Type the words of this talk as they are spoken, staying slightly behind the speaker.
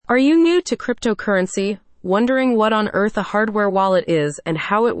Are you new to cryptocurrency? Wondering what on earth a hardware wallet is and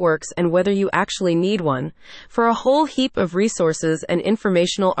how it works and whether you actually need one? For a whole heap of resources and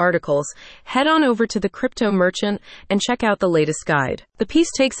informational articles, head on over to the Crypto Merchant and check out the latest guide. The piece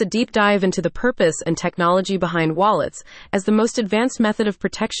takes a deep dive into the purpose and technology behind wallets as the most advanced method of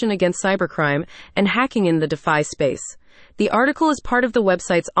protection against cybercrime and hacking in the DeFi space. The article is part of the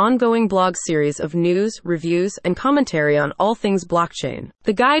website's ongoing blog series of news, reviews, and commentary on all things blockchain.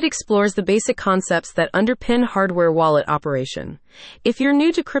 The guide explores the basic concepts that underpin hardware wallet operation. If you're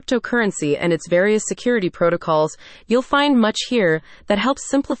new to cryptocurrency and its various security protocols, you'll find much here that helps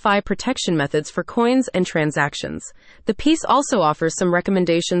simplify protection methods for coins and transactions. The piece also offers some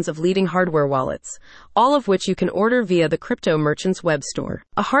recommendations of leading hardware wallets, all of which you can order via the Crypto Merchant's web store.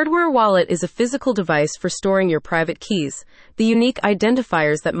 A hardware wallet is a physical device for storing your private keys, the unique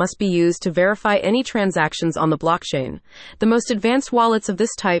identifiers that must be used to verify any transactions on the blockchain. The most advanced wallets of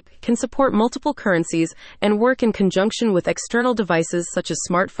this type can support multiple currencies and work in conjunction with external devices such as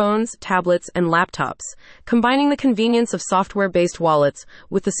smartphones, tablets, and laptops, combining the convenience of software-based wallets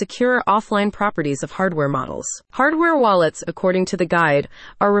with the secure offline properties of hardware models. Hardware wallets, according to the guide,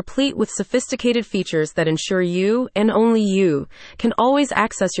 are replete with sophisticated features that ensure you, and only you, can always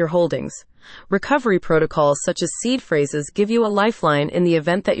access your holdings. Recovery protocols such as seed phrases give you a lifeline in the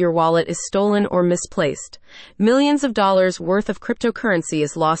event that your wallet is stolen or misplaced. Millions of dollars worth of cryptocurrency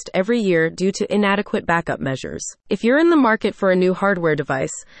is lost every year due to inadequate backup measures. If you're in the market for a new hardware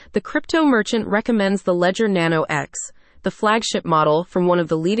device, the Crypto Merchant recommends the Ledger Nano X, the flagship model from one of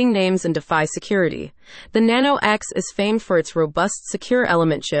the leading names in DeFi security. The Nano X is famed for its robust secure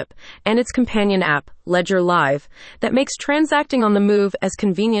element chip and its companion app, Ledger Live, that makes transacting on the move as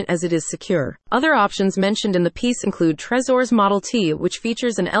convenient as it is secure. Other options mentioned in the piece include Trezor's Model T, which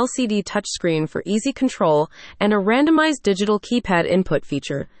features an LCD touchscreen for easy control and a randomized digital keypad input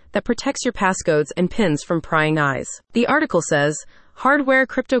feature that protects your passcodes and pins from prying eyes. The article says, hardware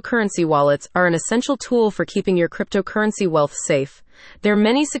cryptocurrency wallets are an essential tool for keeping your cryptocurrency wealth safe. Their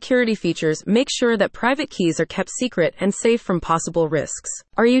many security features make sure that private keys are kept secret and safe from possible risks.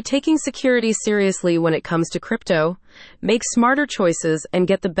 Are you taking security seriously when it comes to crypto? Make smarter choices and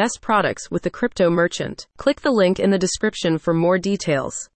get the best products with the Crypto Merchant. Click the link in the description for more details.